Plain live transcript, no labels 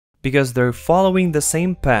because they're following the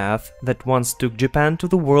same path that once took Japan to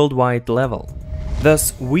the worldwide level.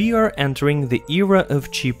 Thus, we are entering the era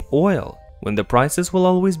of cheap oil, when the prices will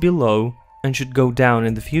always be low and should go down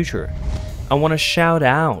in the future. I want to shout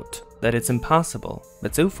out that it's impossible,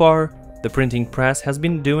 but so far, the printing press has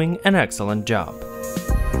been doing an excellent job.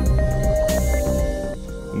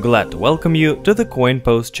 Glad to welcome you to the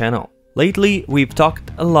CoinPost channel. Lately, we've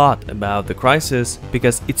talked a lot about the crisis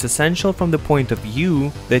because it's essential from the point of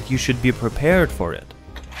view that you should be prepared for it.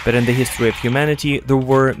 But in the history of humanity, there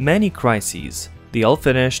were many crises. They all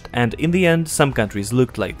finished, and in the end, some countries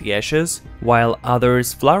looked like the ashes, while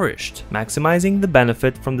others flourished, maximizing the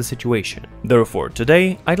benefit from the situation. Therefore,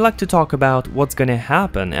 today, I'd like to talk about what's gonna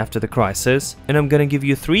happen after the crisis, and I'm gonna give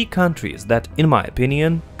you 3 countries that, in my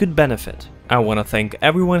opinion, could benefit. I wanna thank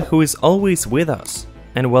everyone who is always with us,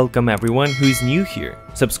 and welcome everyone who is new here.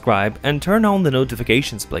 Subscribe and turn on the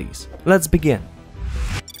notifications, please. Let's begin.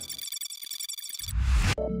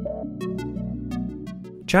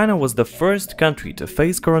 China was the first country to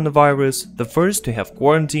face coronavirus, the first to have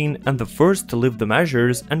quarantine, and the first to lift the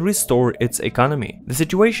measures and restore its economy. The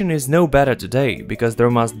situation is no better today, because there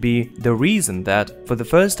must be the reason that, for the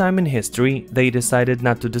first time in history, they decided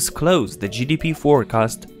not to disclose the GDP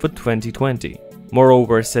forecast for 2020.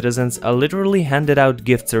 Moreover, citizens are literally handed out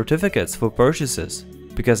gift certificates for purchases,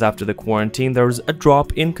 because after the quarantine there's a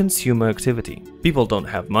drop in consumer activity. People don't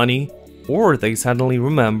have money, or they suddenly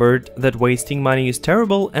remembered that wasting money is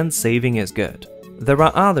terrible and saving is good. There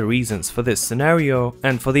are other reasons for this scenario,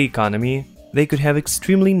 and for the economy, they could have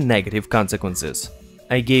extremely negative consequences.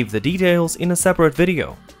 I gave the details in a separate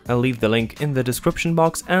video. I'll leave the link in the description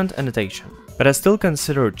box and annotation. But I still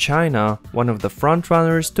consider China one of the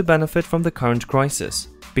frontrunners to benefit from the current crisis,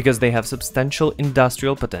 because they have substantial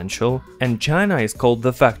industrial potential, and China is called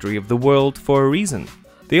the factory of the world for a reason.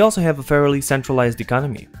 They also have a fairly centralized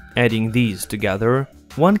economy. Adding these together,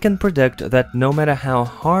 one can predict that no matter how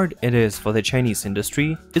hard it is for the Chinese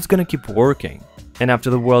industry, it's gonna keep working. And after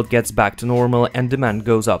the world gets back to normal and demand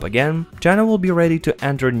goes up again, China will be ready to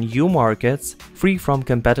enter new markets free from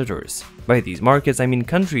competitors. By these markets, I mean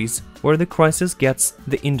countries where the crisis gets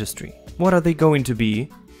the industry. What are they going to be?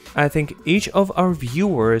 I think each of our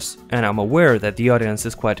viewers, and I'm aware that the audience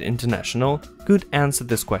is quite international, could answer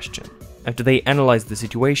this question. After they analyze the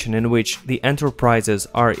situation in which the enterprises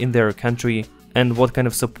are in their country and what kind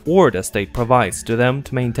of support a state provides to them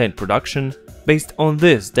to maintain production, based on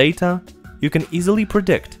this data, you can easily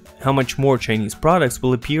predict how much more Chinese products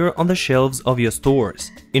will appear on the shelves of your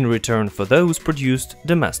stores, in return for those produced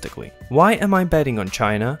domestically. Why am I betting on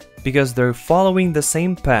China? Because they're following the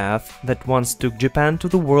same path that once took Japan to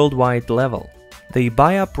the worldwide level. They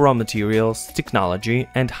buy up raw materials, technology,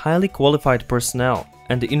 and highly qualified personnel,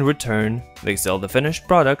 and in return, they sell the finished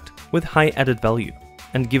product with high added value.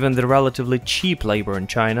 And given the relatively cheap labor in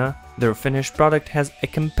China, their finished product has a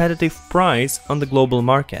competitive price on the global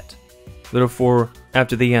market. Therefore,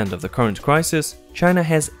 after the end of the current crisis, China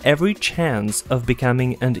has every chance of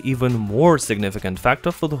becoming an even more significant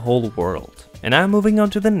factor for the whole world. And I'm moving on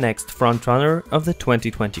to the next frontrunner of the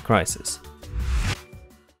 2020 crisis.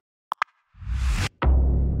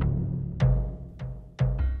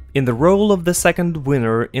 In the role of the second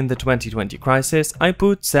winner in the 2020 crisis, I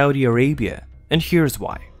put Saudi Arabia, and here's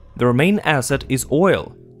why. Their main asset is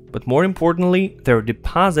oil, but more importantly, their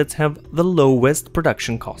deposits have the lowest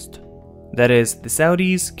production cost. That is, the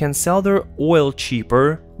Saudis can sell their oil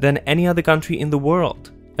cheaper than any other country in the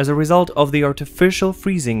world. As a result of the artificial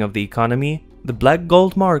freezing of the economy, the black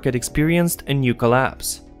gold market experienced a new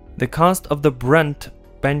collapse. The cost of the Brent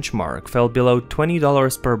benchmark fell below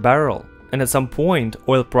 $20 per barrel, and at some point,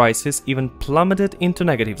 oil prices even plummeted into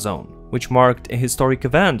negative zone, which marked a historic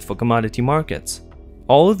event for commodity markets.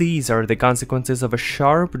 All these are the consequences of a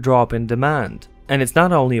sharp drop in demand, and it's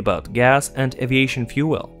not only about gas and aviation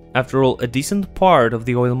fuel. After all, a decent part of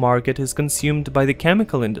the oil market is consumed by the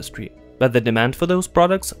chemical industry, but the demand for those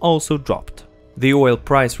products also dropped. The oil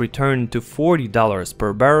price returned to $40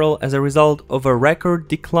 per barrel as a result of a record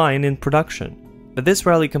decline in production. But this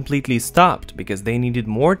rally completely stopped because they needed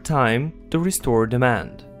more time to restore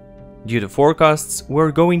demand. Due to forecasts,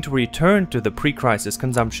 we're going to return to the pre-crisis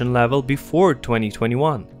consumption level before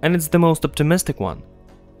 2021, and it's the most optimistic one.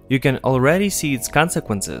 You can already see its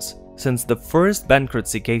consequences, since the first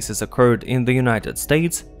bankruptcy cases occurred in the United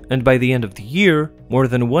States, and by the end of the year, more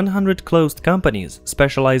than 100 closed companies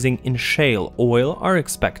specializing in shale oil are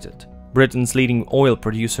expected. Britain's leading oil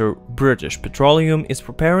producer, British Petroleum, is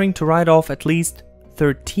preparing to write off at least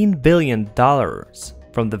 $13 billion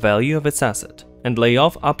from the value of its asset and lay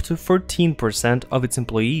off up to 14% of its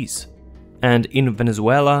employees. And in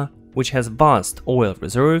Venezuela, which has vast oil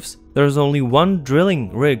reserves, there's only one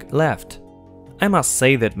drilling rig left. I must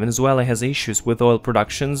say that Venezuela has issues with oil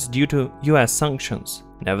productions due to US sanctions.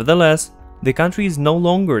 Nevertheless, the country is no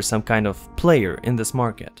longer some kind of player in this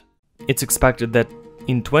market. It's expected that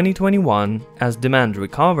in 2021, as demand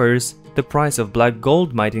recovers, the price of black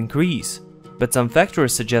gold might increase, but some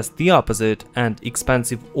factors suggest the opposite, and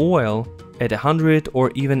expensive oil at $100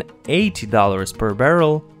 or even $80 per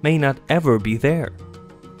barrel may not ever be there.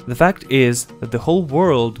 The fact is that the whole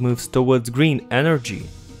world moves towards green energy.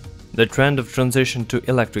 The trend of transition to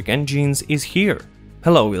electric engines is here.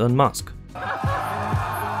 Hello, Elon Musk.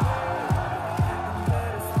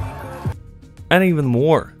 And even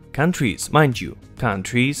more countries, mind you,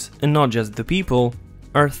 countries, and not just the people,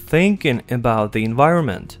 are thinking about the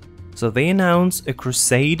environment, so they announce a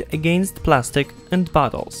crusade against plastic and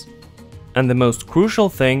bottles. And the most crucial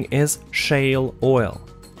thing is shale oil.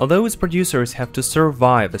 Although its producers have to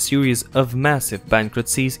survive a series of massive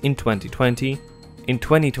bankruptcies in 2020, in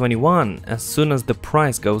 2021, as soon as the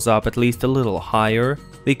price goes up at least a little higher,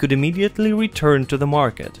 they could immediately return to the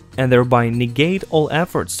market and thereby negate all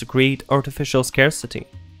efforts to create artificial scarcity.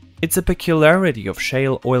 It's a peculiarity of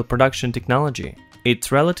shale oil production technology.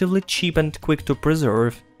 It's relatively cheap and quick to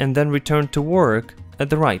preserve and then return to work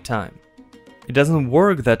at the right time. It doesn't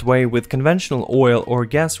work that way with conventional oil or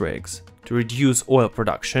gas rigs. To reduce oil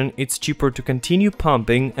production, it's cheaper to continue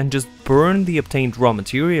pumping and just burn the obtained raw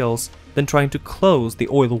materials than trying to close the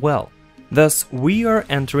oil well. Thus, we are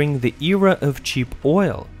entering the era of cheap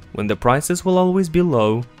oil, when the prices will always be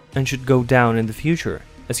low and should go down in the future,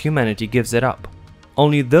 as humanity gives it up.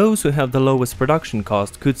 Only those who have the lowest production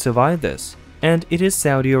cost could survive this, and it is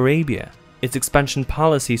Saudi Arabia. Its expansion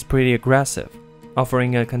policy is pretty aggressive,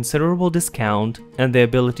 offering a considerable discount and the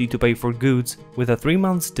ability to pay for goods with a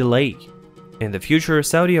 3-month delay. In the future,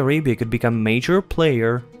 Saudi Arabia could become a major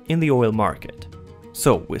player in the oil market.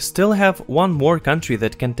 So, we still have one more country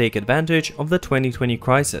that can take advantage of the 2020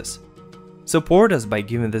 crisis. Support us by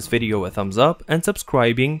giving this video a thumbs up and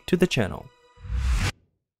subscribing to the channel.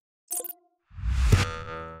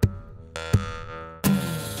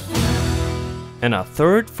 And our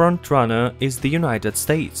third frontrunner is the United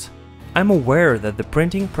States. I'm aware that the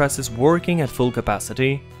printing press is working at full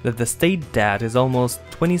capacity, that the state debt is almost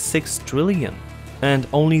 26 trillion, and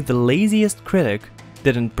only the laziest critic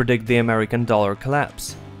didn't predict the American dollar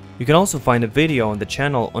collapse. You can also find a video on the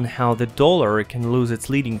channel on how the dollar can lose its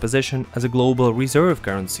leading position as a global reserve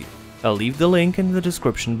currency. I'll leave the link in the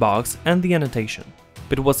description box and the annotation.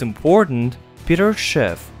 But what's important, Peter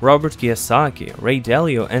Schiff, Robert Kiyosaki, Ray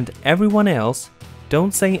Dalio, and everyone else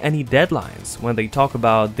don't say any deadlines when they talk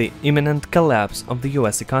about the imminent collapse of the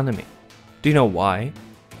US economy. Do you know why?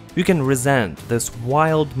 You can resent this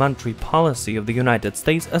wild monetary policy of the United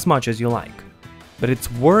States as much as you like, but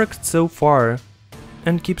it's worked so far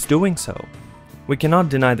and keeps doing so. We cannot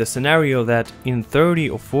deny the scenario that in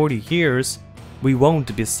 30 or 40 years, we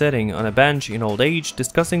won't be sitting on a bench in old age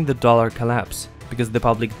discussing the dollar collapse, because the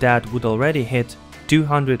public debt would already hit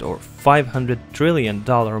 $200 or $500 trillion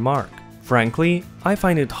mark. Frankly, I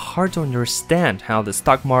find it hard to understand how the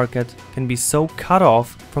stock market can be so cut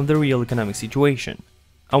off from the real economic situation.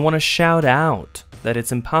 I want to shout out that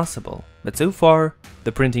it's impossible, but so far,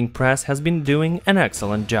 the printing press has been doing an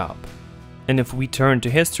excellent job. And if we turn to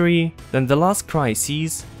history, then the last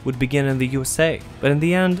crises would begin in the USA, but in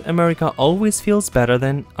the end, America always feels better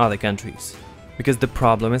than other countries. Because the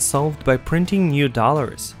problem is solved by printing new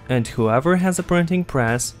dollars, and whoever has a printing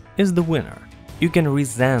press is the winner. You can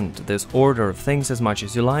resent this order of things as much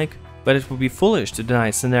as you like, but it would be foolish to deny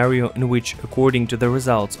a scenario in which, according to the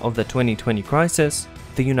results of the 2020 crisis,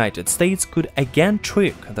 the United States could again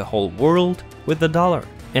trick the whole world with the dollar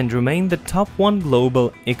and remain the top 1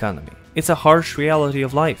 global economy. It's a harsh reality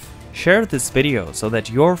of life. Share this video so that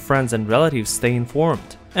your friends and relatives stay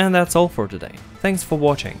informed. And that's all for today. Thanks for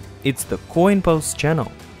watching. It's the Coin Post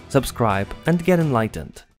channel. Subscribe and get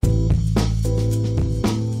enlightened.